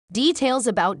Details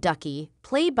about Ducky,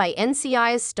 played by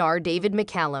NCIS star David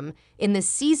McCallum, in the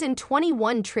Season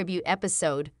 21 tribute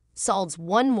episode, solves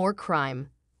one more crime.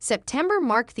 September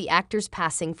marked the actor's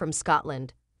passing from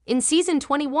Scotland. In Season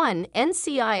 21,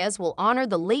 NCIS will honor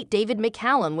the late David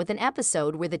McCallum with an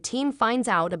episode where the team finds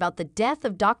out about the death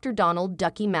of Dr. Donald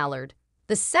Ducky Mallard.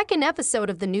 The second episode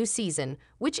of the new season,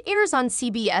 which airs on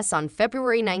CBS on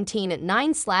February 19 at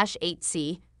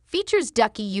 9/8C, features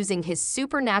Ducky using his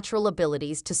supernatural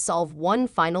abilities to solve one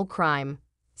final crime.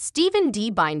 Stephen D.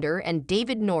 Binder and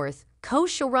David North,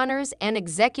 co-showrunners and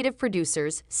executive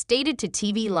producers, stated to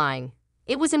TV Line,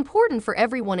 "It was important for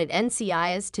everyone at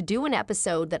NCIS to do an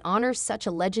episode that honors such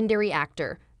a legendary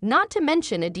actor, not to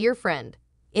mention a dear friend."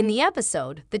 In the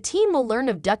episode, the team will learn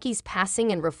of Ducky's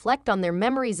passing and reflect on their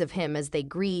memories of him as they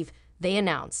grieve, they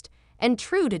announced. And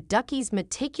true to Ducky's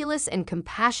meticulous and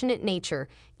compassionate nature,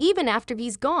 even after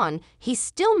he's gone, he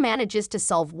still manages to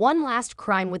solve one last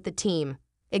crime with the team.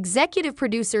 Executive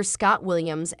producer Scott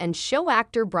Williams and show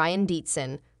actor Brian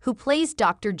Dietzen, who plays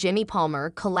Dr. Jimmy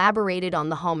Palmer, collaborated on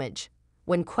the homage.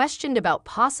 When questioned about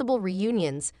possible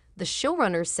reunions, the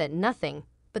showrunners said nothing,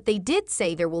 but they did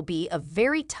say there will be a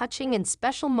very touching and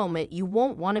special moment you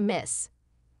won't want to miss.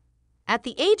 At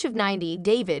the age of 90,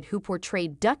 David, who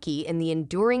portrayed Ducky in the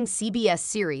enduring CBS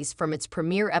series from its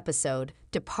premiere episode,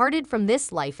 departed from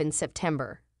this life in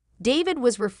September. David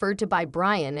was referred to by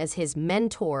Brian as his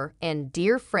mentor and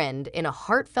dear friend in a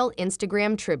heartfelt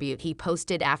Instagram tribute he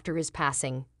posted after his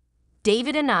passing.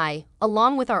 "David and I,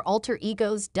 along with our alter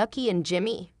egos Ducky and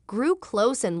Jimmy, grew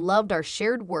close and loved our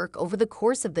shared work over the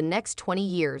course of the next 20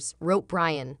 years, wrote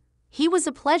Brian. "He was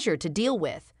a pleasure to deal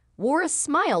with, wore a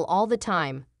smile all the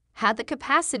time, had the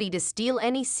capacity to steal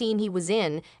any scene he was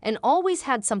in, and always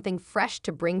had something fresh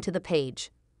to bring to the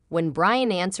page." When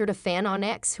Brian answered a fan on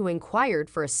X who inquired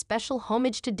for a special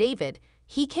homage to David,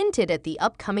 he hinted at the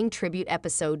upcoming tribute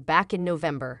episode back in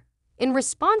November. In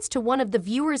response to one of the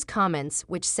viewers' comments,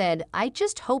 which said, "I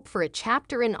just hope for a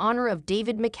chapter in honor of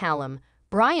David McCallum,"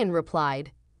 Brian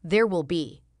replied, "There will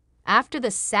be." After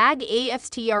the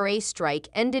SAG-AFTRA strike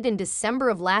ended in December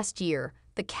of last year,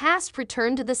 the cast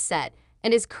returned to the set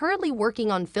and is currently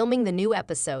working on filming the new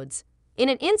episodes. In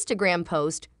an Instagram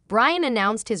post, Brian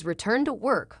announced his return to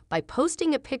work by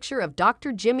posting a picture of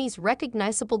Dr. Jimmy's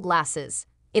recognizable glasses.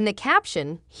 In the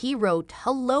caption, he wrote,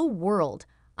 "Hello world,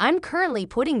 I'm currently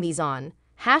putting these on.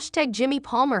 #Jimmy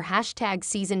Palmer,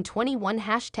 #Season 21,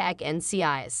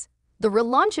 #NCIS. The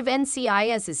relaunch of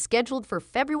NCIS is scheduled for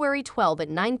February 12 at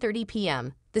 9:30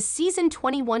 p.m. The Season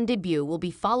 21 debut will be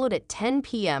followed at 10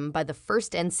 p.m. by the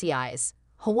first NCIS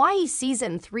Hawaii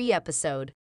Season 3 episode.